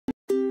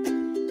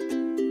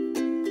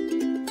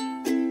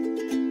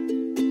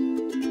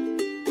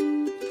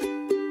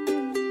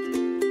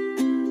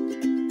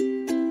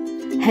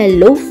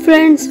Hello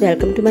friends,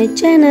 welcome to my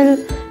channel.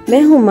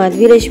 मैं हूँ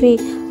माधवी रश्मि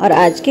और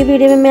आज के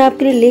वीडियो में मैं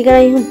आपके लिए लेकर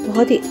आई हूँ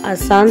बहुत ही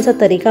आसान सा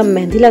तरीका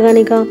मेहंदी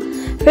लगाने का।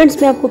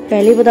 फ्रेंड्स, मैं आपको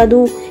पहले बता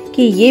दूँ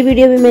कि ये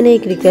वीडियो भी मैंने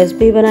एक रिक्वेस्ट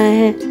पे ही बनाया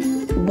है।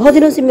 बहुत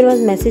दिनों से मेरे पास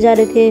मैसेज आ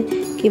रहे थे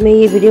कि मैं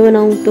ये वीडियो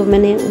बनाऊँ, तो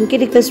मैंने उनकी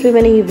रिक्वेस्ट पे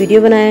मैंने ये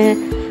वीडियो बनाया है।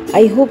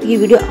 आई होप ये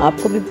वीडियो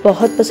आपको भी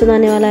बहुत पसंद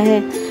आने वाला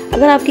है।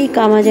 अगर आपके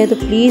काम आ जाए तो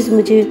प्लीज़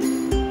मुझे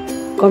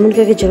कमेंट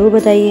करके ज़रूर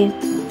बताइए।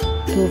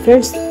 तो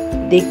फ्रेंड्स,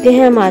 देखते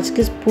हैं हम आज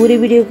की इस पूरी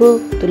वीडियो को,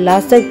 तो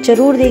लास्ट तक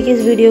जरूर देखिए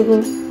इस वीडियो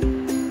को।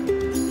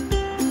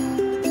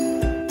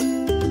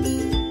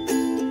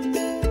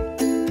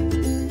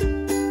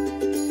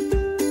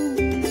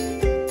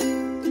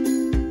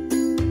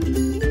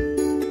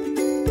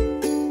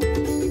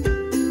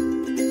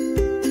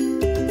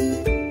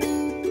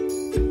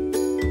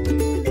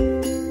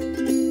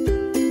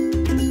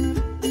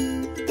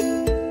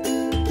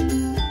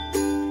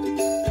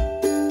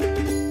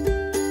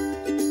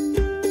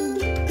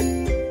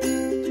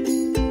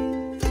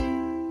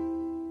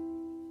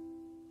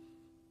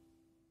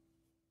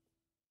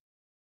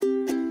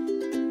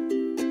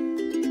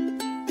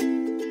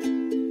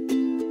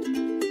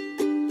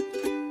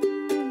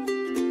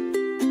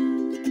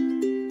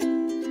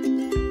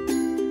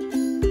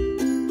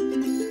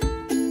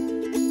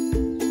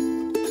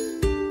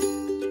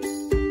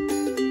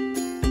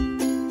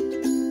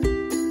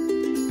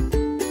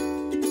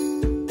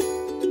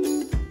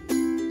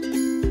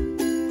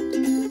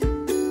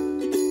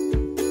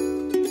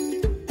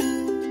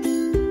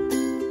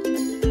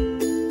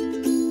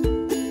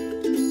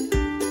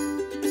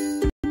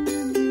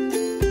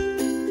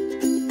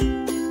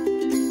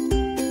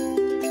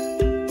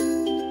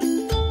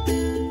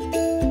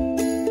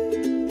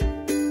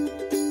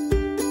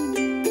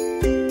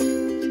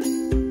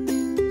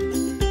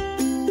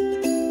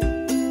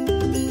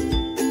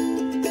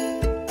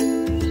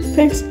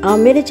 फ्रेंड्स, आप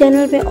मेरे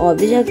चैनल पे और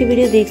भी जाके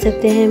वीडियो देख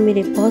सकते हैं।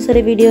 मेरे बहुत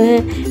सारे वीडियो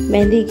हैं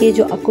मेहंदी के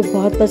जो आपको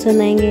बहुत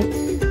पसंद आएंगे,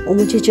 और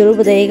मुझे ज़रूर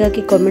बताइएगा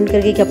कि कमेंट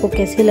करके कि आपको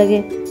कैसे लगे।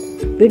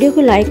 वीडियो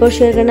को लाइक और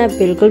शेयर करना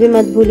बिल्कुल भी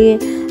मत भूलिए।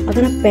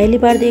 अगर आप पहली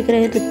बार देख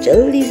रहे हैं तो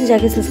जल्दी से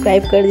जाके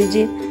सब्सक्राइब कर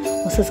दीजिए,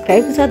 और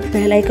सब्सक्राइब के साथ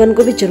बेल आइकन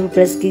को भी ज़रूर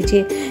प्रेस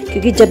कीजिए,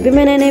 क्योंकि जब भी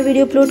मैं नए नए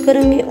वीडियो अपलोड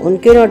करूँगी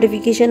उनके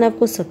नोटिफिकेशन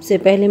आपको सबसे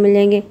पहले मिल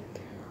जाएंगे।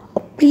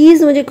 और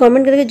प्लीज़ मुझे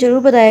कमेंट करके ज़रूर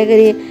बताया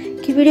करिए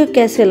कि वीडियो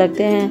कैसे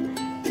लगते हैं।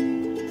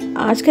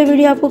 आज का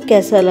वीडियो आपको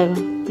कैसा लगा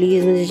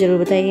प्लीज़ मुझे ज़रूर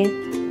बताइए।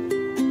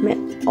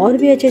 मैं और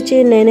भी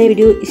अच्छे नए नए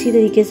वीडियो इसी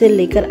तरीके से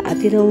लेकर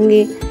आती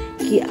रहूँगी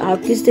कि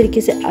आप किस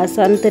तरीके से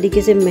आसान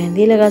तरीके से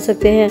मेहंदी लगा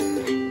सकते हैं।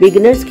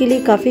 बिगिनर्स के लिए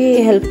काफ़ी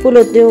हेल्पफुल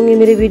होते होंगे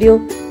मेरे वीडियो।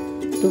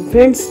 तो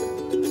फ्रेंड्स,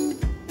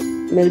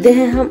 मिलते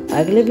हैं हम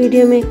अगले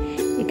वीडियो में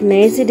एक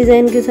नए से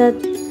डिज़ाइन के साथ।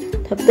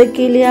 तब तक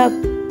के लिए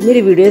आप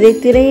मेरी वीडियो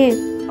देखते रहिए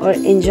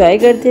और एंजॉय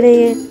करते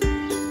रहिए।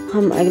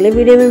 हम अगले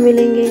वीडियो में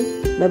मिलेंगे।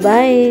 Bye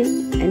bye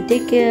and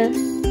take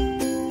care.